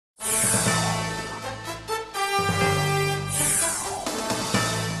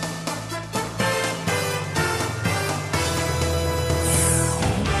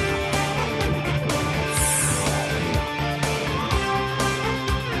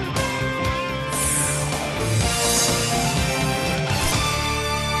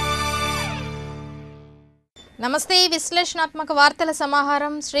నమస్తే విశ్లేషణాత్మక వార్తల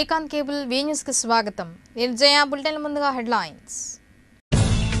సమాహారం శ్రీకాంత్ కేబుల్ vnews కి స్వాగతం. నేను జయ బులెటిన్ ముందుగా హెడ్లైన్స్.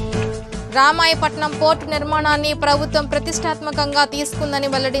 రామాయపట్నం పోర్టు నిర్మాణాన్ని ప్రభుత్వం ప్రతిష్టాత్మకంగా తీసుకుందని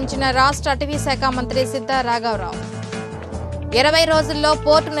వెల్లడించిన రాష్ట్ర అటవీ శాఖ మంత్రి సిద్ధా రాఘవరావు. 20 రోజుల్లో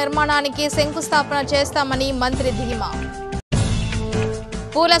పోర్టు నిర్మాణానికి శంకుస్థాపన చేస్తామని మంత్రి ధీమా.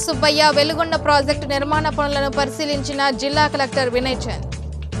 పూల సుబ్బయ్య వెలుగొండ ప్రాజెక్టు నిర్మాణ పనులను పరిశీలించిన జిల్లా కలెక్టర్ వినయ్ చంద్.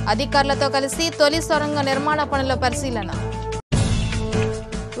 అధికారులతో కలిసి తొలి సొరంగ నిర్మాణ పనుల పరిశీలన.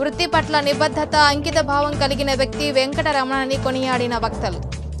 వృత్తి పట్ల నిబద్ధత అంకిత భావం కలిగిన వ్యక్తి వెంకటరమణని కొనియాడిన వక్తలు.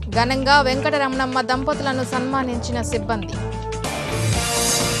 ఘనంగా వెంకటరమణమ్మ దంపతులను సన్మానించిన సిబ్బంది.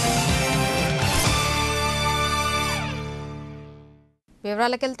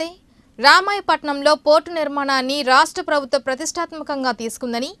 వివరాలకెళ్తే రామాయపట్నంలో పోర్టు నిర్మాణాన్ని రాష్ట్ర ప్రభుత్వం ప్రతిష్టాత్మకంగా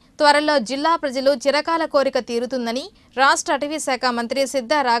తీసుకుందని, త్వరలో జిల్లా ప్రజలు చిరకాల కోరిక తీరుతుందని రాష్ట్ర అటవీ శాఖ మంత్రి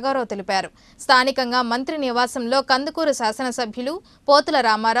సిద్ధా రాఘవరావు తెలిపారు. స్థానికంగా మంత్రి నివాసంలో కందుకూరు శాసనసభ్యులు పోతుల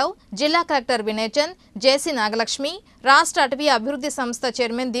రామారావు, జిల్లా కలెక్టర్ వినయ్ చంద్, జేసీ నాగలక్ష్మి, రాష్ట్ర అటవీ అభివృద్ధి సంస్థ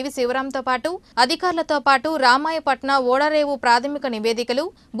చైర్మన్ దివి శివరాంతో పాటు అధికారులతో పాటు రామాయపట్న ఓడరేవు ప్రాథమిక నివేదికలు,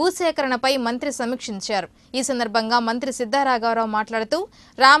 భూసేకరణపై మంత్రి సమీక్షించారు. ఈ సందర్భంగా మంత్రి సిద్ధా రాఘవరావు మాట్లాడుతూ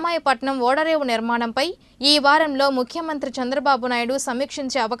రామాయపట్నం ఓడరేవు నిర్మాణంపై ఈ వారంలో ముఖ్యమంత్రి చంద్రబాబు నాయుడు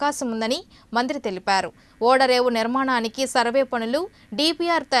సమీక్షించే అవకాశం ఉందని మంత్రి తెలిపారు. ఓడరేవు నిర్మాణానికి సర్వే పనులు,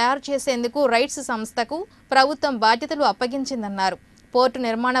 డిపిఆర్ తయారు చేసేందుకు రైట్స్ సంస్థకు ప్రభుత్వం బాధ్యతలు అప్పగించిందన్నారు. పోర్టు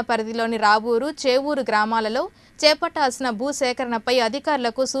నిర్మాణ పరిధిలోని రావూరు, చేవూరు గ్రామాలలో చేపట్టాల్సిన భూసేకరణపై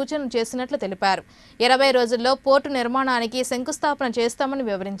అధికారులకు సూచనలు చేసినట్లు తెలిపారు. 20 రోజుల్లో పోర్టు నిర్మాణానికి శంకుస్థాపన చేస్తామని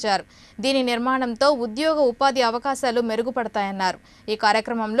వివరించారు. దీని నిర్మాణంతో ఉద్యోగ ఉపాధి అవకాశాలు మెరుగుపడతాయన్నారు. ఈ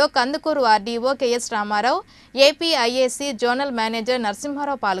కార్యక్రమంలో Kandukur RDO K S Ramarao, ఏపీఐఏసీ zonal manager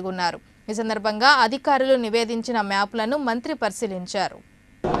Narasimha Rao పాల్గొన్నారు. ఈ సందర్భంగా అధికారులు నివేదించిన మ్యాప్లను మంత్రి పరిశీలించారు.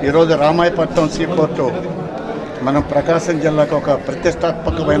 ఈరోజు రామాయపట్నం సీపోర్టు మనం ప్రకాశం జిల్లాకు ఒక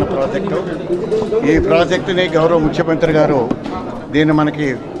ప్రతిష్టాత్మకమైన ప్రాజెక్టు. ఈ ప్రాజెక్టుని గౌరవ ముఖ్యమంత్రి గారు దీన్ని మనకి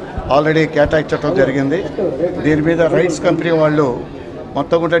ఆల్రెడీ కేటాయించడం జరిగింది. దీని మీద రైట్స్ కంపెనీ వాళ్ళు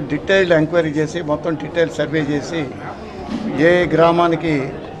మొత్తం కూడా డీటెయిల్డ్ ఎంక్వైరీ చేసి మొత్తం డీటెయిల్ సర్వే చేసి ఏ గ్రామానికి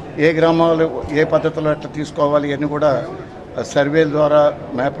ఏ గ్రామాలు ఏ పద్ధతిలో ఎట్లా తీసుకోవాలి అని కూడా సర్వేల ద్వారా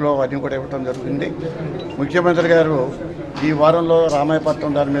మ్యాప్లో అన్నీ కూడా ఇవ్వడం జరుగుతుంది. ముఖ్యమంత్రి గారు ఈ వారంలో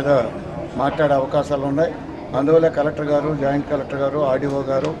రామాయపట్నం దాని మీద మాట్లాడే అవకాశాలు ఉన్నాయి. అందువల్ల కలెక్టర్ గారు, జాయింట్ కలెక్టర్ గారు, ఆర్డీఓ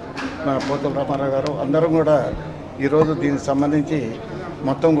గారు, మన పోతుల రామారావు గారు అందరం కూడా ఈరోజు దీనికి సంబంధించి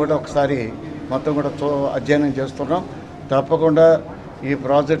మొత్తం కూడా ఒకసారి మొత్తం కూడా అధ్యయనం చేస్తున్నాం. తప్పకుండా ఈ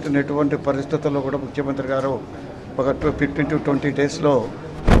ప్రాజెక్టుని ఎటువంటి పరిస్థితుల్లో కూడా ముఖ్యమంత్రి గారు ఒక 15 to 20 డేస్లో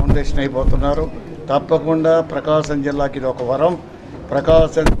ఫౌండేషన్ అయిపోతున్నారు. తప్పకుండా ప్రకాశం జిల్లాకి ఇది ఒక వరం.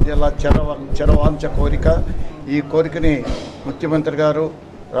 ప్రకాశం జిల్లా చరవాంఛ కోరిక. ఈ కోరికని ముఖ్యమంత్రి గారు,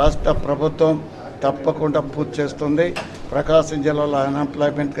 రాష్ట్ర ప్రభుత్వం తప్పకుండా పూర్తి చేస్తుంది. ప్రకాశం జిల్లాలో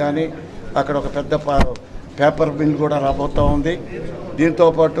అన్ఎంప్లాయ్మెంట్ కానీ అక్కడ ఒక పెద్ద పేపర్ మిల్ కూడా రాబోతూ ఉంది.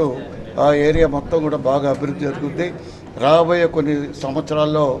 దీంతోపాటు ఆ ఏరియా మొత్తం కూడా బాగా అభివృద్ధి జరుగుతుంది. రాబోయే కొన్ని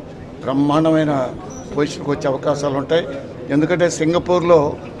సంవత్సరాల్లో బ్రహ్మాండమైన పొజిషన్కి వచ్చే అవకాశాలు ఉంటాయి. ఎందుకంటే సింగపూర్లో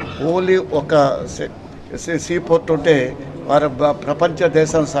ఓన్లీ ఒక సీ పోర్ట్ ఉంటే వారు ప్రపంచ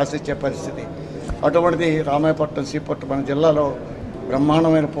దేశాన్ని శాసించే పరిస్థితి. అటువంటిది రామాయపట్నం సీ పోర్ట్ మన జిల్లాలో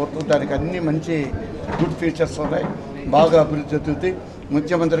బ్రహ్మాండమైన పోర్టు. దానికి అన్ని మంచి గుడ్ ఫీచర్స్ ఉన్నాయి. బాగా అభివృద్ధి చెందుతుంది.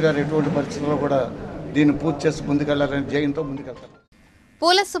 ముఖ్యమంత్రి గారు ఎటువంటి పరిస్థితుల్లో కూడా దీన్ని పూర్తి చేసి ముందుకెళ్లాలని జయంతో ముందుకెళ్తారు.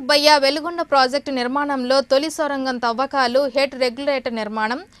 పూల సుబ్బయ్య వెలుగొండ ప్రాజెక్టు నిర్మాణంలో తొలి సొరంగం తవ్వకాలు, హెడ్ రెగ్యులేటర్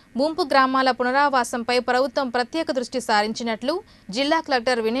నిర్మాణం, ముంపు గ్రామాల పునరావాసంపై ప్రభుత్వం ప్రత్యేక దృష్టి సారించినట్లు జిల్లా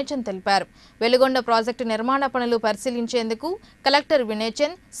కలెక్టర్ వినయ్ చంద్ తెలిపారు. వెలుగొండ ప్రాజెక్టు నిర్మాణ పనులు పరిశీలించేందుకు కలెక్టర్ వినయ్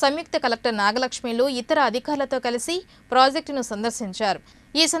చంద్, సంయుక్త కలెక్టర్ నాగలక్ష్మిలు ఇతర అధికారులతో కలిసి ప్రాజెక్టును సందర్శించారు.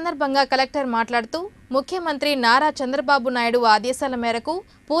 ఈ సందర్భంగా కలెక్టర్ మాట్లాడుతూ ముఖ్యమంత్రి నారా చంద్రబాబు నాయుడు ఆదేశాల మేరకు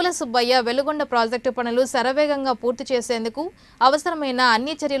పూల సుబ్బయ్య వెలుగొండ ప్రాజెక్టు పనులు శరవేగంగా పూర్తి చేసేందుకు అవసరమైన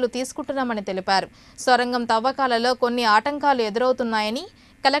అన్ని చర్యలు తీసుకుంటున్నామని తెలిపారు. సొరంగం తవ్వకాలలో కొన్ని ఆటంకాలు ఎదురవుతున్నాయని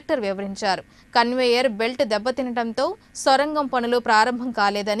కలెక్టర్ వివరించారు. కన్వేయర్ బెల్ట్ దెబ్బతినడంతో సొరంగం పనులు ప్రారంభం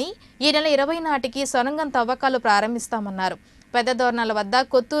కాలేదని, ఈ నెల 20 నాటికి సొరంగం తవ్వకాలు ప్రారంభిస్తామన్నారు. పెద్దదోర్నాల వద్ద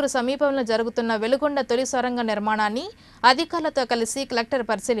కొత్తూరు సమీపంలో జరుగుతున్న వెలుగొండ తొలి సొరంగ నిర్మాణాన్ని అధికారులతో కలిసి కలెక్టర్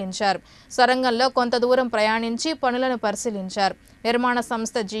పరిశీలించారు. సొరంగంలో కొంత దూరం ప్రయాణించి పనులను పరిశీలించారు. నిర్మాణ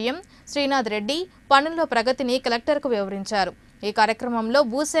సంస్థ జీఎం శ్రీనాథ్ రెడ్డి పనుల్లో ప్రగతిని కలెక్టర్కు వివరించారు. ఈ కార్యక్రమంలో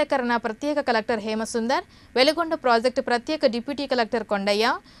భూసేకరణ ప్రత్యేక కలెక్టర్ హేమసుందర్, వెలుగొండ ప్రాజెక్టు ప్రత్యేక deputy collector Kondaiah,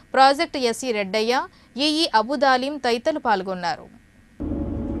 project SE Reddaiah, EE అబుదాలీం తదితరులు పాల్గొన్నారు.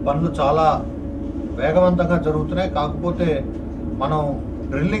 పనులు చాలా వేగవంతంగా జరుగుతున్నాయి. కాకపోతే మనం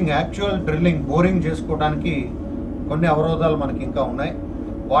యాక్చువల్ డ్రిల్లింగ్ బోరింగ్ చేసుకోవడానికి కొన్ని అవరోధాలు మనకి ఇంకా ఉన్నాయి.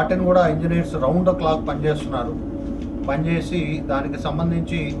 వాటిని కూడా ఇంజనీర్స్ రౌండ్ ద క్లాక్ పనిచేసి దానికి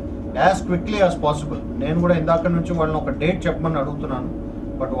సంబంధించి యాజ్ క్విక్లీ యాజ్ పాసిబుల్, నేను కూడా ఇందాక నుంచి వాళ్ళని ఒక డేట్ చెప్పమని అడుగుతున్నాను.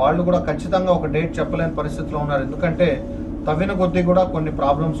 బట్ వాళ్ళు కూడా ఖచ్చితంగా ఒక డేట్ చెప్పలేని పరిస్థితిలో ఉన్నారు. ఎందుకంటే తవ్విన కొద్దీ కూడా కొన్ని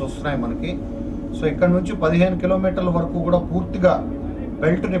ప్రాబ్లమ్స్ వస్తున్నాయి మనకి. సో ఇక్కడ నుంచి 15 కిలోమీటర్ల వరకు కూడా పూర్తిగా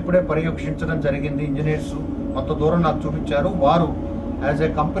బెల్ట్ని ఇప్పుడే పర్యవేక్షించడం జరిగింది. ఇంజనీర్స్ కొంత దూరం నాకు చూపించారు. వారు as a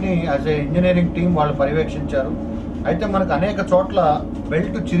company, as a engineering team వాళ్ళు పర్యవేక్షించారు. అయితే మనకు అనేక చోట్ల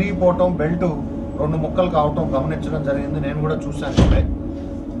బెల్ట్ చిరిగిపోవటం, బెల్ట్ 2 ముక్కలు కావటం గమనించడం జరిగింది. నేను కూడా చూశాను.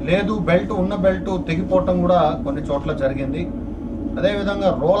 లేదు, ఉన్న బెల్ట్ తెగిపోవటం కూడా కొన్ని చోట్ల జరిగింది. అదేవిధంగా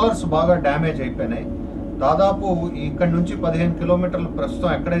రోలర్స్ బాగా డ్యామేజ్ అయిపోయినాయి. దాదాపు ఇక్కడి నుంచి 15 కిలోమీటర్లు ప్రస్తుతం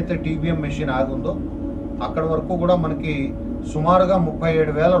ఎక్కడైతే టీబీఎం మెషిన్ ఆగుందో అక్కడ వరకు కూడా మనకి సుమారుగా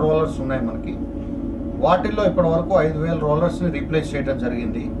 37,000 రోలర్స్ ఉన్నాయి మనకి. వాటిల్లో ఇప్పటి వరకు 5,000 రోలర్స్ని రీప్లేస్ చేయడం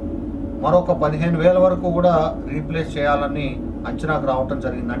జరిగింది. మరొక 15,000 వరకు కూడా రీప్లేస్ చేయాలని అంచనాకు రావటం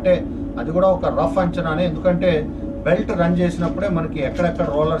జరిగింది. అంటే అది కూడా ఒక రఫ్ అంచనానే, ఎందుకంటే బెల్ట్ రన్ చేసినప్పుడే మనకి ఎక్కడెక్కడ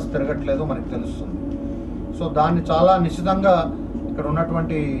రోలర్స్ తిరగట్లేదో మనకి తెలుస్తుంది. సో దాన్ని చాలా నిశ్చితంగా ఇక్కడ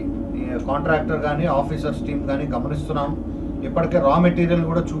ఉన్నటువంటి కాంట్రాక్టర్ కానీ ఆఫీసర్స్ టీం కానీ గమనిస్తున్నాం. ఇప్పటికే రా మెటీరియల్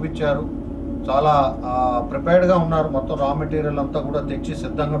కూడా చూపించారు. చాలా ప్రిపేర్డ్గా ఉన్నారు. మొత్తం రా మెటీరియల్ అంతా కూడా తెచ్చి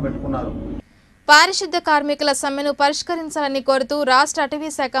సిద్ధంగా పెట్టుకున్నారు. పారిశుద్ధ కార్మికుల సమ్మెను పరిష్కరించాలని కోరుతూ రాష్ట్ర అటవీ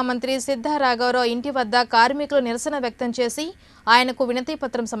శాఖ మంత్రి సిద్ధా రాఘవరావు ఇంటి వద్ద కార్మికులు నిరసన వ్యక్తం చేసి ఆయనకు వినతి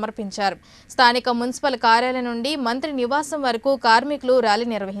పత్రం సమర్పించారు. స్థానిక మున్సిపల్ కార్యాలయం నుండి మంత్రి నివాసం వరకు కార్మికులు ర్యాలీ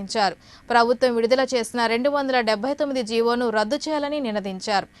నిర్వహించారు. ప్రభుత్వం విడుదల చేసిన 279 జీవోను రద్దు చేయాలని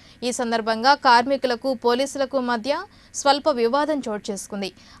నినదించారు. ఈ సందర్భంగా కార్మికులకు పోలీసులకు మధ్య స్వల్ప వివాదం చోటు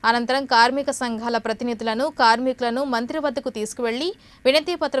చేసుకుంది. అనంతరం కార్మిక సంఘాల ప్రతినిధులను కార్మికులను మంత్రి వద్దకు తీసుకువెళ్లి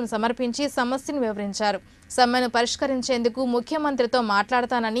వినతి పత్రం సమర్పించి సమస్యను వివరించారు. సమ్మెను పరిష్కరించేందుకు ముఖ్యమంత్రితో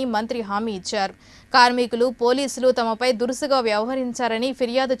మాట్లాడతానని మంత్రి హామీ ఇచ్చారు. కార్మికులు పోలీసులు తమపై దురుసుగా వ్యవహరించారని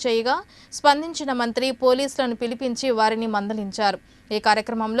ఫిర్యాదు చేయగా స్పందించిన మంత్రి పోలీసులను పిలిపించి వారిని మందలించారు. ఈ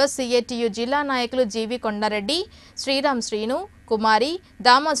కార్యక్రమంలో సిఐటియు జిల్లా నాయకులు జీవి కొండారెడ్డి, శ్రీరామ్ శ్రీను, కుమారి,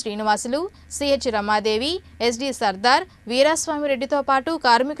 దామ శ్రీనివాసులు, సిహెచ్ రమాదేవి, ఎస్డి సర్దార్, వీరాస్వామిరెడ్డితో పాటు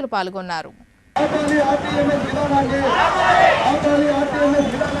కార్మికులు పాల్గొన్నారు.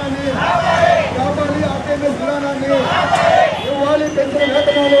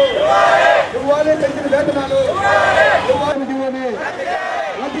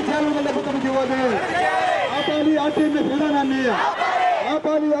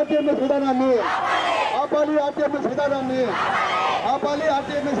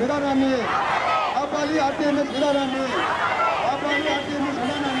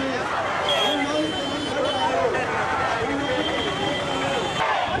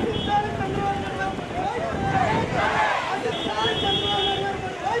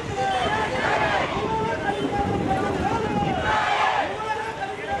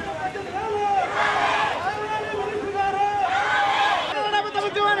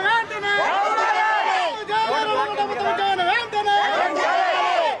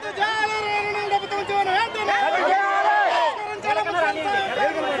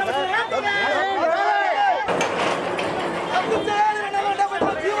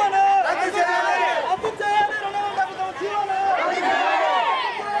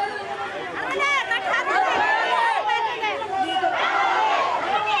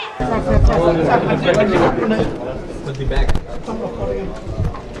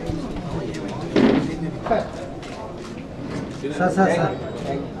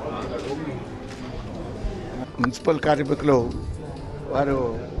 మున్సిపల్ కార్మికులు వారు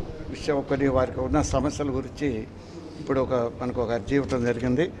వారికి ఉన్న సమస్యల గురించి ఇప్పుడు మనకు ఒక అర్జీ ఇవ్వడం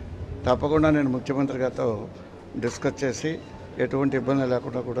జరిగింది. తప్పకుండా నేను ముఖ్యమంత్రి గారితో డిస్కస్ చేసి ఎటువంటి ఇబ్బంది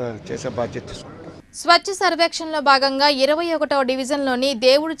లేకుండా కూడా చేసే బాధ్యత తీసుకుంటాను. స్వచ్ఛ సర్వేక్షణలో భాగంగా 21వ డివిజన్లోని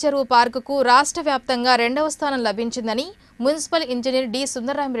దేవుడి చెరువు పార్కుకు రాష్ట్ర వ్యాప్తంగా 2వ స్థానం లభించిందని మున్సిపల్ ఇంజనీర్ డి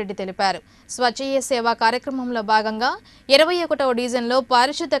సుందరరామిరెడ్డి తెలిపారు. స్వచ్ఛయ సేవా కార్యక్రమంలో భాగంగా 21వ డివిజన్లో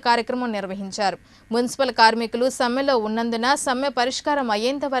పారిశుద్ధ కార్యక్రమం నిర్వహించారు. మున్సిపల్ కార్మికులు సమ్మెలో ఉన్నందున సమ్మె పరిష్కారం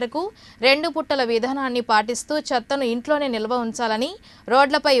అయ్యేంత వరకు 2 పుట్టల విధానాన్ని పాటిస్తూ చెత్తను ఇంట్లోనే నిల్వ ఉంచాలని,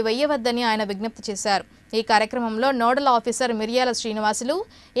 రోడ్లపై వేయవద్దని ఆయన విజ్ఞప్తి చేశారు. ఈ కార్యక్రమంలో నోడల్ ఆఫీసర్ మిర్యాల శ్రీనివాసులు,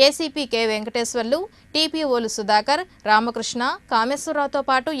 ఏసీపీ కె వెంకటేశ్వర్లు, టీపీఓలు సుధాకర్, రామకృష్ణ, కామేశ్వరరావుతో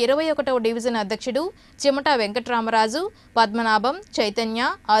పాటు 21వ డివిజన్ అధ్యక్షుడు చిమటా వెంకటరామరాజు, పద్మనాభం, చైతన్య,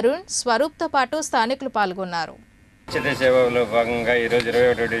 అరుణ్, స్వరూప్తో పాటు స్థానికులు పాల్గొన్నారు. స్వచ్ఛత సేవలో భాగంగా ఈరోజు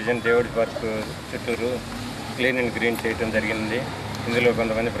 21వ డివిజన్ దేవుడి పార్కు చుట్టూరు క్లీన్ అండ్ గ్రీన్ చేయడం జరిగింది. ఇందులో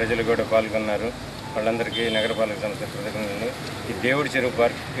కొంతమంది ప్రజలు కూడా పాల్గొన్నారు. వాళ్ళందరికీ నగరపాలక సంస్థ కృతజ్ఞతలు. ఈ దేవుడి చెరువు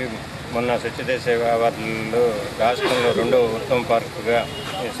పార్క్కి మొన్న స్వచ్ఛత సేవ అవార్డులలో రాష్ట్రంలో 2వ ఉత్తమ పార్కుగా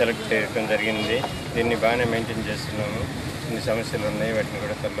సెలెక్ట్ చేయడం జరిగింది. దీన్ని బాగానే మెయింటైన్ చేస్తున్నాము. కొన్ని సమస్యలు ఉన్నాయి, వాటిని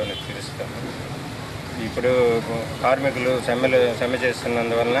కూడా త్వరలోనే తీరుస్తాము. ఇప్పుడు కార్మికులు సమ్మె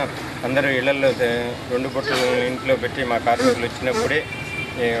చేస్తున్నందువలన అందరూ ఇళ్లలో 2 బుట్టలు ఇంట్లో పెట్టి మా కార్మికులు వచ్చినప్పుడే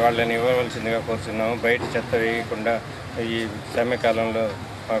వాళ్ళని ఇవ్వవలసిందిగా కోరుతున్నాము. బయట చెత్త వేయకుండా ఈ సమ్మె కాలంలో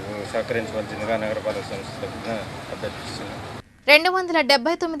మాకు సహకరించవలసిందిగా నగరపాలక సంస్థ తరఫున అభ్యర్థిస్తున్నాం.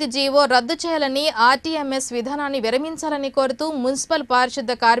 279 జీవో రద్దు చేయాలని, ఆర్టీఎంఎస్ విధానాన్ని విరమించాలని కోరుతూ మున్సిపల్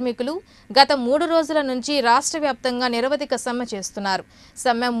పారిశుద్ధ కార్మికులు గత 3 రోజుల నుంచి రాష్ట్ర వ్యాప్తంగా నిరవధిక సమ్మె చేస్తున్నారు.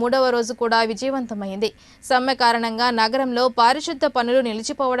 సమ్మె 3వ రోజు కూడా విజయవంతమైంది. సమ్మె కారణంగా నగరంలో పారిశుద్ధ పనులు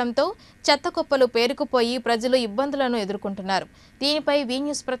నిలిచిపోవడంతో చెత్త కుప్పలు పేరుకుపోయి ప్రజలు ఇబ్బందులను ఎదుర్కొంటున్నారు. దీనిపై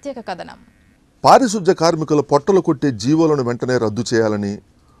vnews ప్రత్యేక కథనం. పారిశుద్ధ కార్మికుల పొట్టలు కొట్టే జీవోలను వెంటనే రద్దు చేయాలని,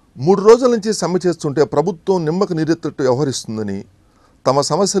 3 రోజుల నుంచి సమ్మె చేస్తుంటే ప్రభుత్వం నిమ్మకు నీరెత్తట్టు వ్యవహరిస్తుందని, తమ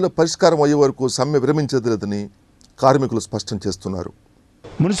సమస్యల పరిష్కారం అయ్యే వరకు సమ్మె విరమించేది లేదని కార్మికులు స్పష్టం చేస్తున్నారు.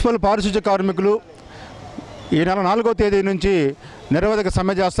 మున్సిపల్ పారిశుద్ధ కార్మికులు ఈ నెల 4వ తేదీ నుంచి నిరవధిక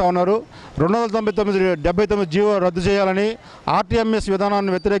సమ్మె చేస్తూ ఉన్నారు. 279 జీవో రద్దు చేయాలని, ఆర్టీఎంఎస్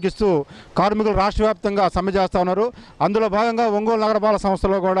విధానాన్ని వ్యతిరేకిస్తూ కార్మికులు రాష్ట్ర వ్యాప్తంగా సమ్మె చేస్తూ ఉన్నారు. అందులో భాగంగా ఒంగోలు నగరపాలక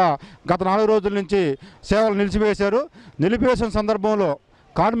సంస్థలో కూడా గత 4 రోజుల నుంచి సేవలు నిలిపివేశారు. నిలిపివేసిన సందర్భంలో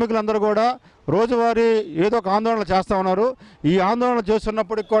కార్మికులందరూ కూడా రోజువారీ ఏదో ఒక ఆందోళన చేస్తూ ఉన్నారు. ఈ ఆందోళన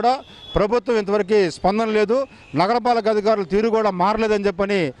చేస్తున్నప్పటికి కూడా ప్రభుత్వం ఇంతవరకు స్పందన లేదు. నగరపాలక అధికారుల తీరు కూడా మారలేదని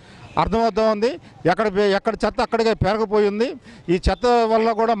చెప్పని అర్థమవుతూ ఉంది. ఎక్కడ చెత్త అక్కడికే పేరకపోయింది. ఈ చెత్త వల్ల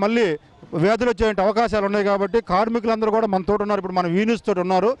కూడా మళ్ళీ వ్యాధులు వచ్చే అవకాశాలు ఉన్నాయి. కాబట్టి కార్మికులందరూ కూడా మన తోటి ఉన్నారు. ఇప్పుడు మన vnews తోటి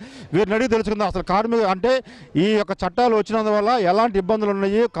ఉన్నారు. వీరిని అడిగి తెలుసుకుందాం అసలు కార్మికులు అంటే ఈ యొక్క చట్టాలు వచ్చినందువల్ల ఎలాంటి ఇబ్బందులు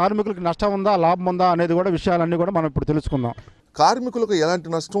ఉన్నాయి, కార్మికులకు నష్టం ఉందా లాభం ఉందా అనేది కూడా విషయాలన్నీ కూడా మనం ఇప్పుడు తెలుసుకుందాం. కార్మికులకు ఎలాంటి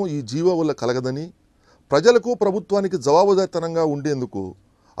నష్టం ఈ జీవో వల్ల కలగదని, ప్రజలకు ప్రభుత్వానికి జవాబుదారీతనంగా ఉండేందుకు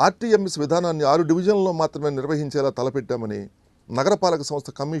ఆర్టీఎంఎస్ విధానాన్ని 6 డివిజన్లలో మాత్రమే నిర్వహించేలా తలపెట్టామని నగరపాలక సంస్థ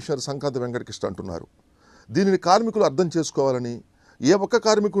కమిషనర్ సంకాంత వెంకటకృష్ణ అంటున్నారు. దీనిని కార్మికులు అర్థం చేసుకోవాలని, ఏ ఒక్క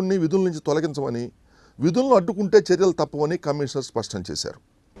కార్మికుడిని విధుల నుంచి తొలగించమని, విధులను అడ్డుకుంటే చర్యలు తప్పవని కమిషనర్ స్పష్టం చేశారు.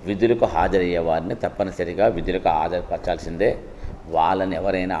 విధులకు హాజరయ్యే వారిని తప్పనిసరిగా విధులకు హాజరుపరచాల్సిందే. వాళ్ళని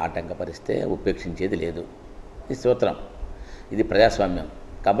ఎవరైనా ఆటంకపరిస్తే ఉపేక్షించేది లేదు. ఈ సూత్రం, ఇది ప్రజాస్వామ్యం.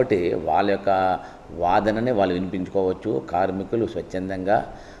 కాబట్టి వాళ్ళ యొక్క వాదనని వాళ్ళు వినిపించుకోవచ్చు. కార్మికులు స్వచ్ఛందంగా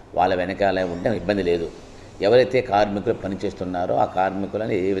వాళ్ళ వెనకాలే ఉంటే ఇబ్బంది లేదు. ఎవరైతే కార్మికులు పనిచేస్తున్నారో ఆ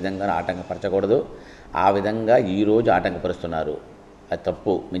కార్మికులను ఏ విధంగా ఆటంకపరచకూడదు. ఆ విధంగా ఈరోజు ఆటంకపరుస్తున్నారు. అది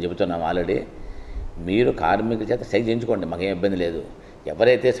తప్పు. మేము చెబుతున్నాం ఆల్రెడీ. మీరు కార్మికుల చేత సైజ్ చేయించుకోండి, మాకేం ఇబ్బంది లేదు.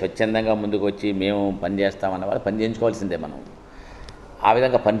 ఎవరైతే స్వచ్ఛందంగా ముందుకు వచ్చి మేము పని చేస్తామన్న వాళ్ళు పని చేయించుకోవాల్సిందే. మనం ఆ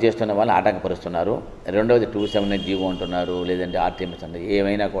విధంగా పనిచేస్తున్న వాళ్ళు ఆటంకపరుస్తున్నారు. రెండవది 279 జీవో అంటున్నారు, లేదంటే ఆర్టీఎంఎస్ అంటే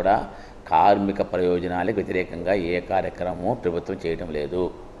ఏమైనా కూడా కార్మిక ప్రయోజనాలకు వ్యతిరేకంగా ఏ కార్యక్రమం ప్రభుత్వం చేయడం లేదు.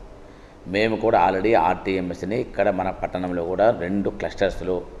 మేము కూడా ఆల్రెడీ ఆర్టీఎంఎస్ని ఇక్కడ మన పట్టణంలో కూడా 2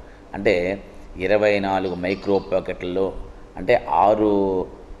 క్లస్టర్స్లో అంటే 24 మైక్రో పాకెట్లలో అంటే 6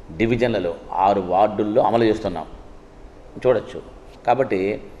 డివిజన్లలో 6 వార్డుల్లో అమలు చేస్తున్నాం, చూడొచ్చు. కాబట్టి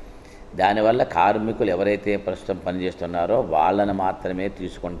దానివల్ల కార్మికులు ఎవరైతే ప్రస్తుతం పనిచేస్తున్నారో వాళ్ళని మాత్రమే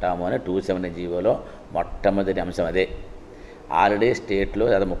తీసుకుంటాము అని 270 జీవోలో మొట్టమొదటి అంశం అదే. ఆల్రెడీ స్టేట్లో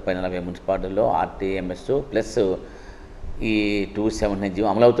దాదాపు 30-40 మున్సిపాలిటీల్లో ఆర్టీఎంఎస్ ప్లస్ ఈ 270 జీవో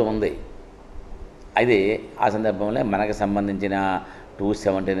అమలవుతూ ఉంది. అది ఆ సందర్భంలో మనకు సంబంధించిన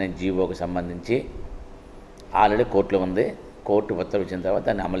 279 జీవోకి సంబంధించి ఆల్రెడీ కోర్టులో ఉంది. కోర్టు ఉత్తర్వు ఇచ్చిన తర్వాత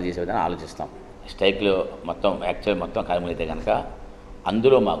దాన్ని అమలు చేసే విధానం ఆలోచిస్తాం. స్ట్రైక్లో మొత్తం కార్మికులు అయితే కనుక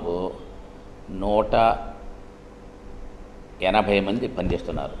అందులో మాకు 180 మంది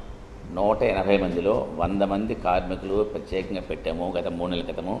పనిచేస్తున్నారు. 180 మందిలో 100 మంది కార్మికులు ప్రత్యేకంగా పెట్టాము గత 3 నెలల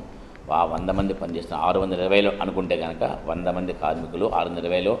క్రితము. ఆ 100 మంది పనిచేస్తున్నారు. 620లో అనుకుంటే కనుక 100 మంది కార్మికులు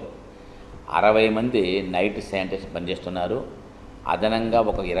 620లో 60 మంది నైట్ శానిటైజర్ పనిచేస్తున్నారు. అదనంగా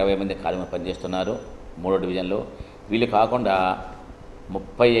ఒక 20 మంది కార్మికులు పనిచేస్తున్నారు 3వ డివిజన్లో. వీళ్ళు కాకుండా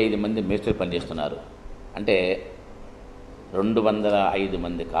 35 మంది మేస్త్రులు పనిచేస్తున్నారు. అంటే 205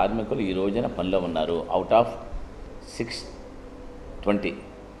 మంది కార్మికులు ఈ రోజున పనిలో ఉన్నారు. అవుట్ ఆఫ్ 620 అంటే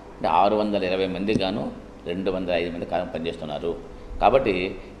 620 మంది గాను 205 మంది కార్మికులు పనిచేస్తున్నారు. కాబట్టి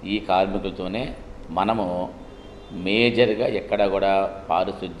ఈ కార్మికులతోనే మనము మేజర్గా ఎక్కడ కూడా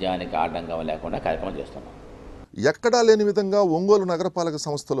పారిశుధ్యానికి ఆటంకం లేకుండా కార్యక్రమం చేస్తున్నాం. ఎక్కడా లేని విధంగా ఒంగోలు నగరపాలక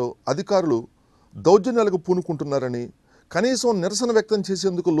సంస్థలో అధికారులు దౌర్జన్యాలకు పూనుకుంటున్నారని, కనీసం నిరసన వ్యక్తం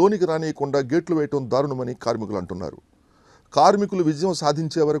చేసేందుకు లోనికి రానియకుండా గేట్లు వేయటం దారుణమని కార్మికులు అంటున్నారు. కార్మికులు విజయం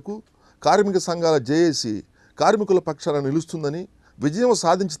సాధించే వరకు కార్మిక సంఘాల జేఏసీ కార్మికుల పక్షాన నిలుస్తుందని, విజయం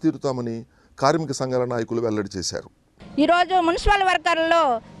సాధించి తీరుతామని కార్మిక సంఘాల నాయకులు వెల్లడి చేశారు. ఈరోజు మున్సిపల్ వర్కర్లలో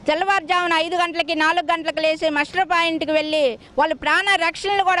తెల్లవారుజామున 5 గంటలకి 4 గంటలకు లేచి మస్టర్ పాయింట్కి వెళ్ళి వాళ్ళు ప్రాణ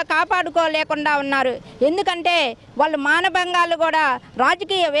రక్షణలు కూడా కాపాడుకోలేకుండా ఉన్నారు. ఎందుకంటే వాళ్ళు మానభంగాలు కూడా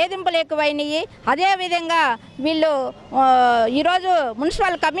రాజకీయ వేధింపులు ఎక్కువైనాయి. అదేవిధంగా వీళ్ళు ఈరోజు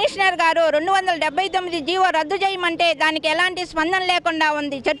మున్సిపల్ కమిషనర్ గారు 279 జీవో రద్దు చేయమంటే దానికి ఎలాంటి స్పందన లేకుండా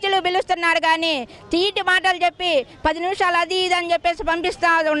ఉంది. చర్చలు పిలుస్తున్నారు కానీ తీటి మాటలు చెప్పి 10 నిమిషాలు అది ఇది అని చెప్పేసి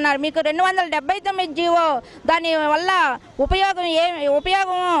పంపిస్తూ ఉన్నారు. మీకు 279 జీవో దాని వల్ల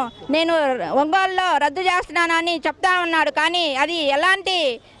ఉపయోగం నేను ఒంగోలులో రద్దు చేస్తున్నానని చెప్తా ఉన్నాడు. కానీ అది ఎలాంటి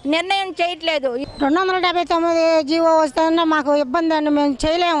నిర్ణయం చేయట్లేదు. 279 జీవో వస్తుందంటే మాకు ఇబ్బంది అండి, మేము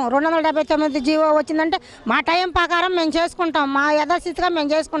చేయలేము. 279 జీవో వచ్చిందంటే మా టైం ప్రకారం మేము చేసుకుంటాం, మా యథాస్థితిగా మేము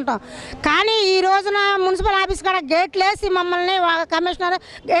చేసుకుంటాం. కానీ ఈ రోజున మున్సిపల్ ఆఫీస్ కాడ గేట్లు వేసి మమ్మల్ని కమిషనర్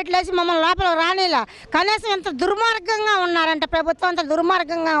గేట్లు వేసి మమ్మల్ని లోపల రానిలా. కనీసం ఎంత దుర్మార్గంగా ఉన్నారంటే ప్రభుత్వం అంత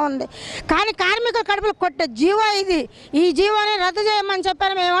దుర్మార్గంగా ఉంది. కానీ కార్మికుల కడుపులు కొట్టే జీవో ఇది. ఈ జీవోని రద్దు చేయమని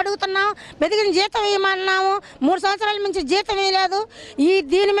చెప్పారు. మేము అడుగుతున్నాం, బతికిన జీతం ఇవ్వమన్నాము. 3 సంవత్సరాల నుంచి జీతం ఇవ్వలేదు.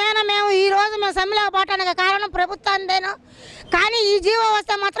 దీని మీద మేము ఈరోజు మేము సమ్మెలోకి పోవడానికి కారణం ప్రభుత్వానిదేను. కానీ ఈ జీవో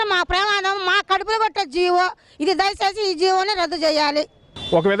వస్తే మాత్రం మా ప్రమాదం, మా కడుపులు కొట్టే జీవో ఇది. దయచేసి ఈ జీవోని రద్దు చేయాలి.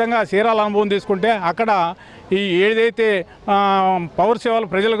 ఒక విధంగా చీరాల అనుభవం తీసుకుంటే అక్కడ ఈ ఏదైతే పౌర సేవలు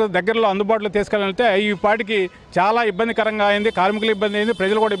ప్రజలకు దగ్గరలో అందుబాటులో తీసుకెళ్తే ఈ పాటికి చాలా ఇబ్బందికరంగా అయింది. కార్మికులు ఇబ్బంది అయింది,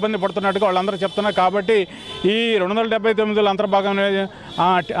 ప్రజలు కూడా ఇబ్బంది పడుతున్నట్టుగా వాళ్ళందరూ చెప్తున్నారు. కాబట్టి ఈ 279 అంతర్భాగం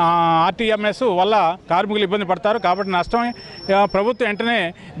ఆర్టీఎంఎస్ వల్ల కార్మికులు ఇబ్బంది పడతారు. కాబట్టి నష్టం ప్రభుత్వం వెంటనే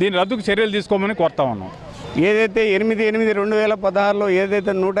దీని రద్దుకు చర్యలు తీసుకోమని కోరుతా ఉన్నాం. ఏదైతే 8/8/2016లో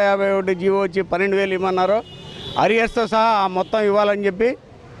ఏదైతే 151 జీవో వచ్చి 12,000 ఇవ్వమన్నారో అరియర్స్తో సహా మొత్తం ఇవ్వాలని చెప్పి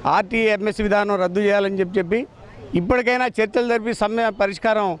ఆర్టీఎంఎస్ విధానం రద్దు చేయాలని చెప్పి ఇప్పటికైనా చర్చలు జరిపి సమ్మె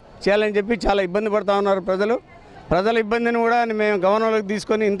పరిష్కారం చేయాలని చెప్పి చాలా ఇబ్బంది పడుతూ ఉన్నారు ప్రజల ఇబ్బందిని కూడా మేము గమనంలోకి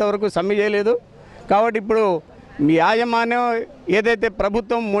తీసుకొని ఇంతవరకు సమ్మె చేయలేదు. కాబట్టి ఇప్పుడు మీ యాజమాన్యం ఏదైతే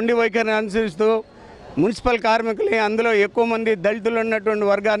ప్రభుత్వం మొండి వైఖరిని అనుసరిస్తూ మున్సిపల్ కార్మికులు అందులో ఎక్కువ మంది దళితులు ఉన్నటువంటి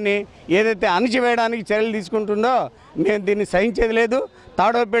వర్గాన్ని ఏదైతే అణిచివేయడానికి చర్యలు తీసుకుంటుందో మేము దీన్ని సహించేది లేదు.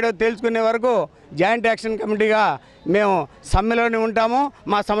 తాడో పేడో తేల్చుకునే వరకు జాయింట్ యాక్షన్ కమిటీగా మేము సమ్మెలోనే ఉంటాము,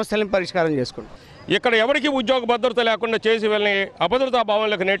 మా సమస్యలను పరిష్కారం చేసుకుంటాం. ఇక్కడ ఎవరికి ఉద్యోగ భద్రత లేకుండా చేసి వెళ్ళని అభద్రతా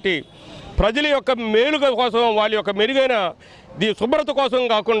భావంలోకి నెట్టి ప్రజల యొక్క మేలుగా కోసం, వాళ్ళ యొక్క మెరుగైన శుభ్రత కోసం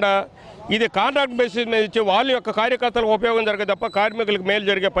కాకుండా ఇది కాంట్రాక్ట్ బేసిస్ మీద ఇచ్చి వాళ్ళ యొక్క కార్యకర్తలకు ఉపయోగం జరిగే తప్ప కార్మికులకు మేలు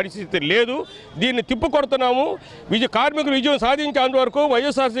జరిగే పరిస్థితి లేదు. దీన్ని తిప్పుకొడుతున్నాము. కార్మికులు విజయం సాధించేంత వరకు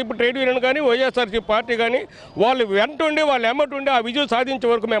వైఎస్ఆర్సీపీ ట్రేడ్ యూనియన్ కానీ వైఎస్ఆర్సీపీ పార్టీ కానీ వాళ్ళు వెంటుండి వాళ్ళు ఎమ్మటుండి ఆ విజయం సాధించే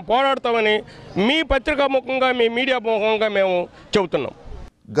వరకు మేము పోరాడతామని మీ పత్రికా ముఖంగా మీ మీడియా ముఖంగా మేము చెబుతున్నాం.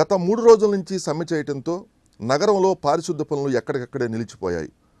 గత 3 రోజుల నుంచి సమ్మె చేయడంతో నగరంలో పారిశుద్ధ పనులు ఎక్కడికక్కడే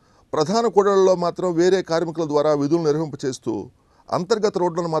నిలిచిపోయాయి. ప్రధాన కూడళ్లలో మాత్రం వేరే కార్మికుల ద్వారా విధులు నిర్వహింప చేస్తూ అంతర్గత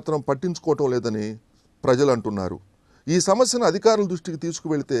రోడ్లను మాత్రం పట్టించుకోవటం లేదని ప్రజలు అంటున్నారు. ఈ సమస్యను అధికారుల దృష్టికి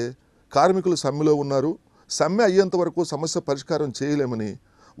తీసుకువెళితే కార్మికులు సమ్మెలో ఉన్నారు, సమ్మె అయ్యేంత వరకు సమస్య పరిష్కారం చేయలేమని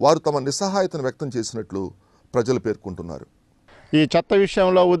వారు తమ నిస్సహాయతను వ్యక్తం చేసినట్లు ప్రజలు పేర్కొంటున్నారు. ఈ చెత్త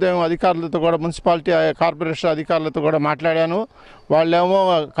విషయంలో ఉదయం అధికారులతో కూడా మున్సిపాలిటీ కార్పొరేషన్ అధికారులతో కూడా మాట్లాడాను. వాళ్ళేమో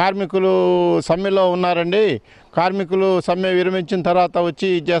కార్మికులు సమ్మెలో ఉన్నారండి, కార్మికులు సమ్మె విరమించిన తర్వాత వచ్చి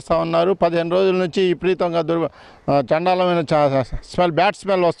చేస్తూ ఉన్నారు. 15 రోజుల నుంచి విపరీతంగా చండాలమైన బ్యాడ్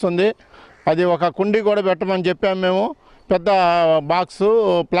స్మెల్ వస్తుంది. అది ఒక కుండీ కూడా పెట్టమని చెప్పాము మేము. పెద్ద బాక్సు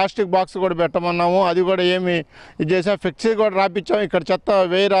ప్లాస్టిక్ బాక్స్ కూడా పెట్టమన్నాము. అది కూడా ఏమి ఇది చేసాం. ఫ్లెక్సీ కూడా రాపించాము. ఇక్కడ చెత్త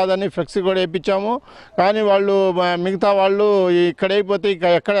వేయరాదని ఫ్లెక్సీ కూడా వేయించాము. కానీ వాళ్ళు మిగతా వాళ్ళు ఇక్కడ అయిపోతే ఇక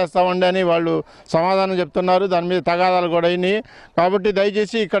ఎక్కడ వేస్తామండి అని వాళ్ళు సమాధానం చెప్తున్నారు. దాని మీద తగాదాలు కూడా అయినాయి. కాబట్టి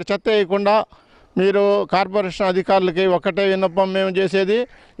దయచేసి ఇక్కడ చెత్త వేయకుండా మీరు కార్పొరేషన్ అధికారులకి ఒక్కటే విన్నపం మేము చేసేది,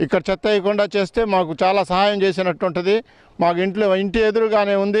 ఇక్కడ చెత్త వేయకుండా చేస్తే మాకు చాలా సహాయం చేసినట్టు ఉంటుంది. మాకు ఇంటి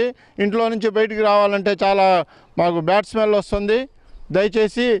ఎదురుగానే ఉంది. ఇంట్లో నుంచి బయటికి రావాలంటే చాలా మాకు బ్యాడ్ స్మెల్ వస్తుంది.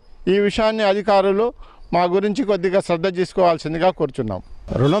 దయచేసి ఈ విషయాన్ని అధికారులు మా గురించి కొద్దిగా శ్రద్ధ తీసుకోవాల్సిందిగా కోరుచున్నాం.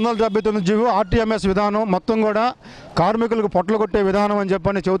 279 జీవో ఆర్టీఎంఎస్ విధానం మొత్తం కూడా కార్మికులకు పొట్టలు కొట్టే విధానం అని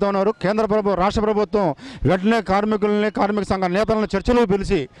చెప్పని చెబుతున్నారు. కేంద్ర ప్రభుత్వం రాష్ట్ర ప్రభుత్వం వెంటనే కార్మిక సంఘ నేతలను చర్చలు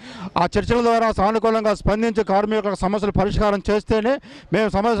పిలిచి ఆ చర్చల ద్వారా సానుకూలంగా స్పందించి కార్మికుల సమస్యలు పరిష్కారం చేస్తేనే మేము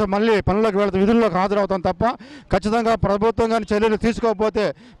సమస్య మళ్ళీ పనులకు వెళ్తాం, విధుల్లోకి హాజరవుతాం తప్ప ఖచ్చితంగా ప్రభుత్వం కానీ చర్యలు తీసుకోకపోతే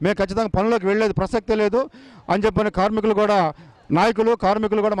మేము ఖచ్చితంగా పనులకు వెళ్ళేది ప్రసక్తి లేదు అని చెప్పని కార్మికులు కూడా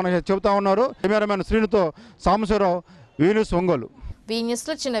కార్మికులు కూడా మనకి చెబుతా ఉన్నారు. Cameraman శ్రీనుతో Sambasivarao, vnews Ongole. vnews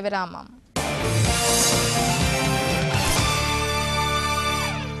లో చిన్న విరామం.